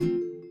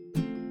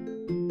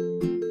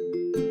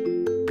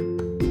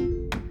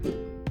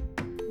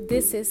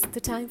this is the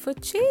time for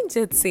change,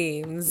 it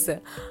seems.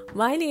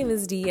 My name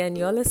is Dee and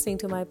you're listening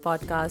to my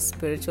podcast,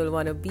 Spiritual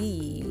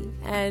Wannabe.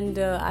 And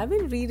I've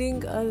been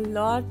reading a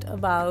lot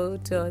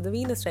about the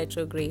Venus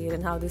retrograde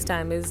and how this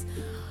time is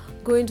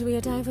going to be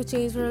a time for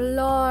change for a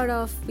lot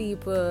of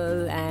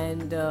people,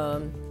 and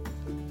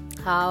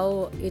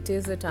how it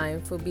is a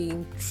time for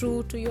being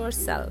true to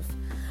yourself.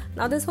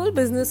 Now, this whole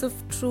business of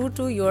true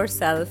to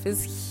yourself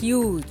is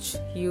huge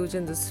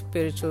in the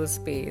spiritual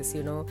space,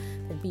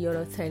 that be your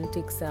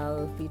authentic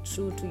self, be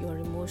true to your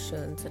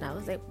emotions. And I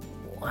was like,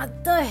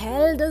 what the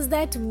hell does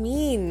that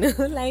mean?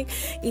 Like,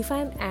 if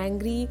I'm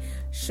angry,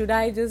 should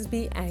I just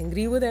be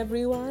angry with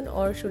everyone,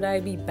 or should I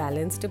be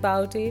balanced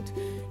about it?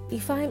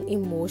 If I'm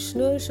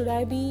emotional, should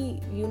I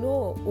be,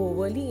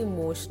 overly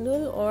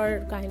emotional,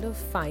 or kind of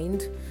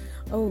find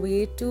a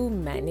way to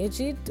manage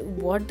it?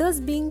 What does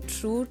being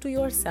true to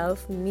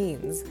yourself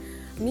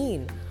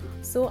mean?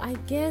 So I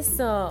guess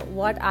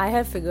what I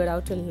have figured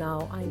out till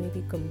now, I may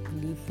be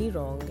completely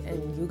wrong,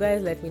 and you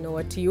guys let me know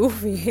what you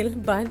feel,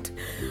 but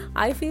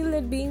I feel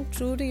that being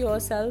true to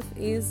yourself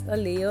is a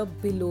layer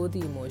below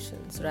the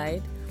emotions,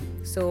 right?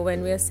 So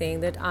when we are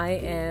saying that I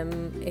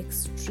am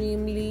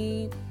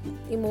extremely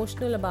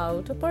emotional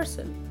about a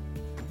person,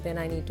 then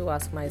I need to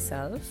ask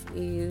myself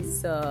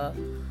is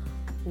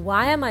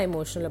why am I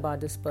emotional about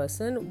this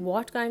person?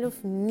 What kind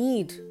of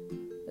need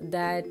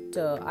that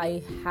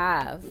I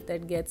have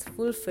that gets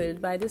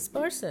fulfilled by this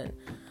person?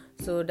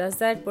 So does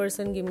that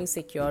person give me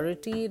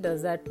security?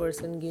 Does that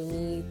person give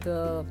me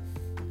the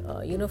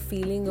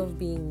feeling of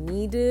being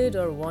needed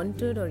or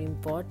wanted or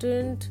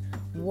important?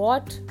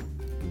 What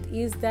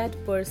is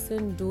that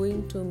person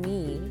doing to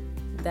me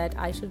that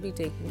I should be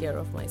taking care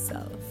of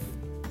myself?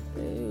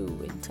 Ooh,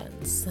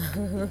 intense.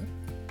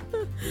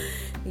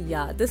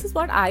 Yeah, this is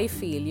what I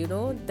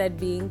feel, that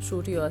being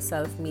true to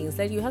yourself means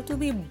that you have to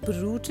be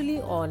brutally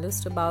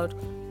honest about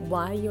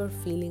why you're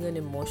feeling an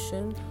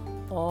emotion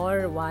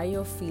or why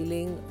you're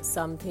feeling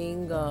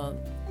something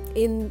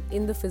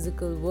in the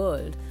physical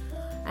world,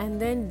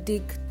 and then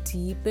dig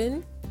deep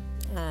in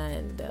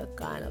and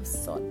kind of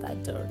sort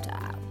that dirt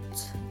out.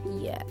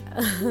 Yeah,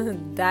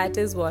 that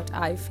is what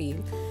I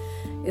feel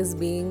is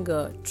being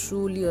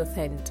truly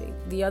authentic.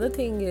 The other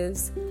thing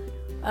is,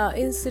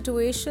 in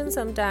situations,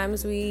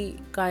 sometimes we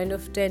kind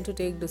of tend to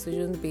take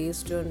decisions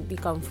based on the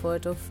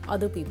comfort of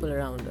other people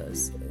around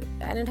us.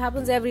 And it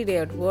happens every day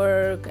at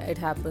work, it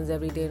happens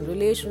every day in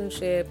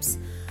relationships,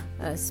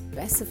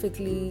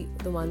 specifically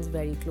the ones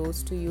very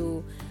close to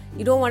you.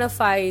 You don't want to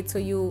fight, so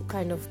you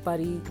kind of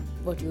bury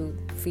what you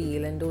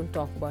feel and don't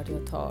talk about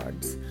your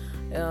thoughts.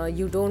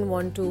 You don't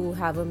want to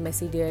have a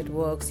messy day at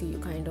work, so you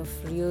kind of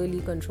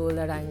really control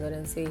that anger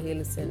and say, hey,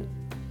 listen,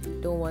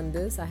 don't want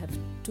this, I have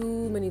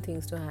too many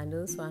things to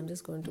handle, so I'm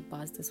just going to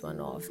pass this one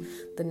off,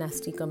 the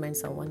nasty comment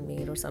someone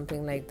made or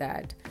something like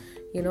that.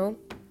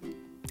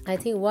 I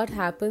think what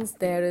happens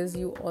there is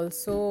you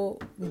also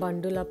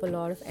bundle up a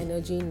lot of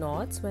energy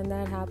knots when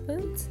that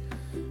happens,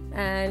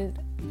 and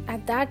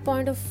at that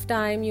point of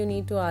time you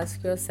need to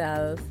ask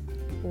yourself,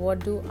 what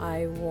do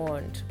I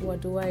want?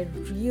 What do I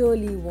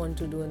really want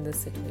to do in this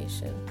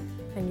situation?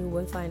 And you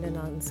will find an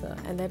answer.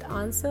 And that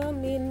answer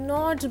may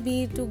not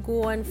be to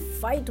go and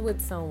fight with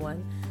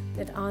someone.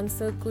 That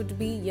answer could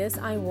be, yes,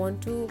 I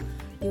want to,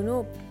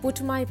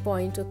 put my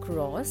point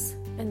across,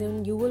 and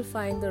then you will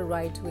find the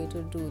right way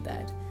to do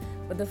that.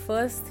 But the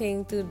first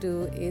thing to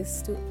do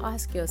is to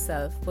ask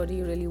yourself, what do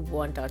you really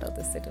want out of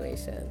the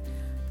situation?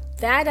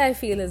 That, I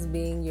feel, is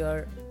being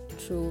your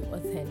true,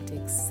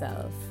 authentic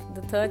self.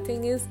 The third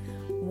thing is,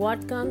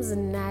 what comes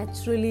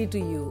naturally to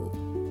you?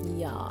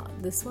 Yeah,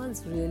 this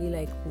one's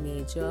really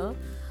major.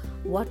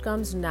 What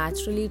comes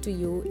naturally to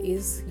you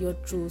is your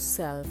true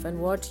self, and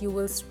what you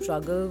will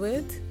struggle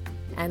with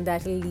and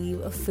that will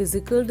leave a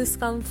physical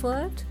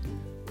discomfort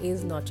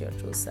is not your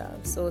true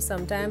self. So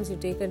sometimes you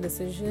take a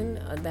decision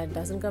that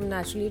doesn't come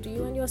naturally to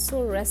you and you're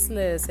so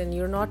restless and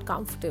you're not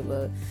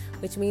comfortable,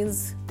 which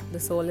means the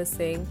soul is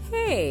saying,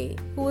 hey,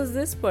 who is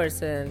this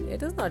person?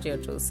 It is not your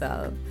true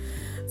self.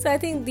 So I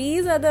think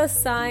these are the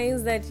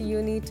signs that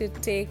you need to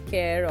take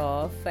care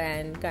of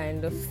and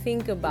kind of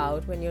think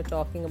about when you're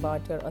talking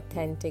about your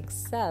authentic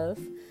self.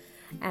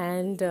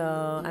 And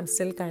I'm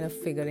still kind of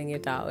figuring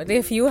it out.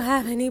 If you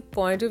have any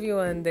point of view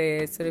on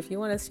this, or if you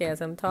want to share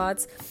some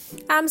thoughts,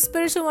 I'm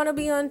Spiritual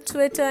Wannabe on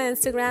Twitter,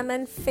 Instagram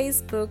and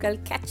Facebook. I'll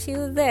catch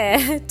you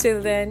there.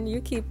 Till then,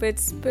 you keep it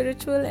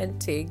spiritual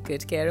and take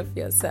good care of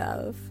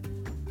yourself.